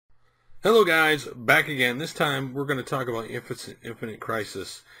Hello guys, back again. This time we're going to talk about Infinite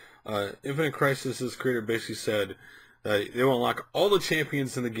Crisis. Infinite Crisis's creator basically said they will unlock all the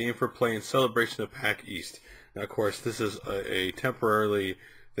champions in the game for play in celebration of Pax East. Now, of course, this is a temporarily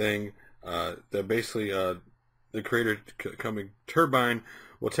thing that basically the creator coming Turbine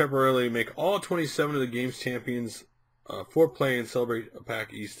will temporarily make all 27 of the game's champions for play and celebrate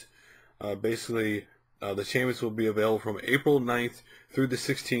Pax East. The champions will be available from April 9th through the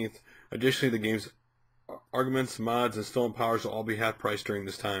 16th. Additionally, the game's arguments, mods, and stolen powers will all be half price during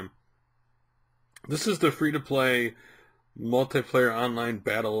this time. This is the free-to-play multiplayer online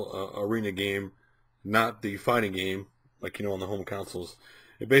battle arena game, not the fighting game like on the home consoles.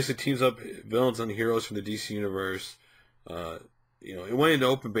 It basically teams up villains and heroes from the DC universe. It went into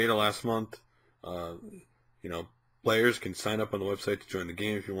open beta last month. Players can sign up on the website to join the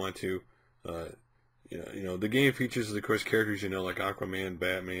game if you want to. The game features, of course, characters like Aquaman,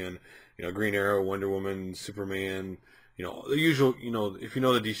 Batman, Green Arrow, Wonder Woman, Superman, the usual, if you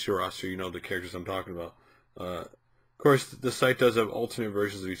know the DC roster, you know the characters I'm talking about. Of course, the site does have alternate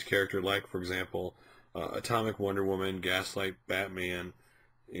versions of each character, like, for example, Atomic Wonder Woman, Gaslight Batman,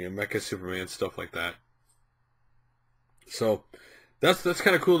 Mecha Superman, stuff like that. So, that's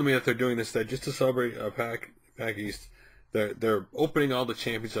kind of cool to me that they're doing this, that just to celebrate Pax East. They're opening all the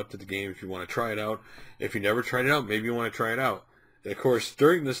champions up to the game if you want to try it out. If you never tried it out, maybe you want to try it out. And of course,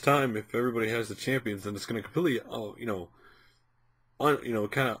 during this time, if everybody has the champions, then it's going to completely,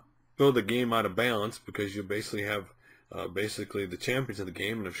 kind of throw the game out of balance, because you basically have basically the champions of the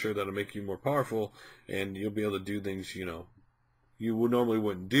game, and I'm sure that'll make you more powerful, and you'll be able to do things you would normally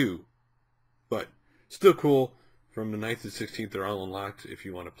wouldn't do. But still cool. From the 9th to 16th, they're all unlocked. If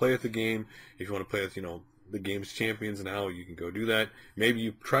you want to play with the game, if you want to play with the game's champions now, you can go do that. Maybe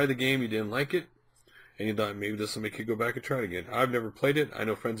you tried the game, you didn't like it, and you thought maybe this will make you go back and try it again. I've never played it. I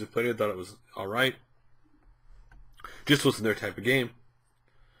know friends who played it, thought it was alright. Just wasn't their type of game.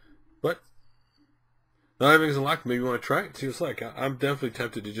 But not everything's unlocked. Maybe you want to try it, see what it's like. I'm definitely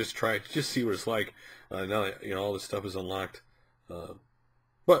tempted to just try it, just see what it's like. Now that all this stuff is unlocked. But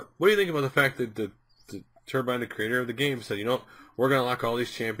what do you think about the fact that the Turbine, the creator of the game, said, we're going to unlock all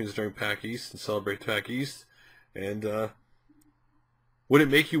these champions during Pax East and celebrate Pax East? And would it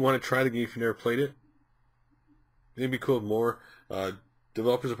make you want to try the game if you never played it? It'd be cool if more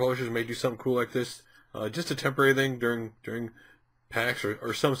developers or publishers may do something cool like this. Just a temporary thing during PAX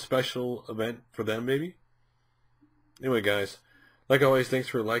or some special event for them, maybe. Anyway, guys, like always, thanks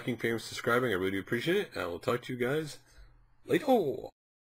for liking, favorite, subscribing. I really do appreciate it. I will talk to you guys later.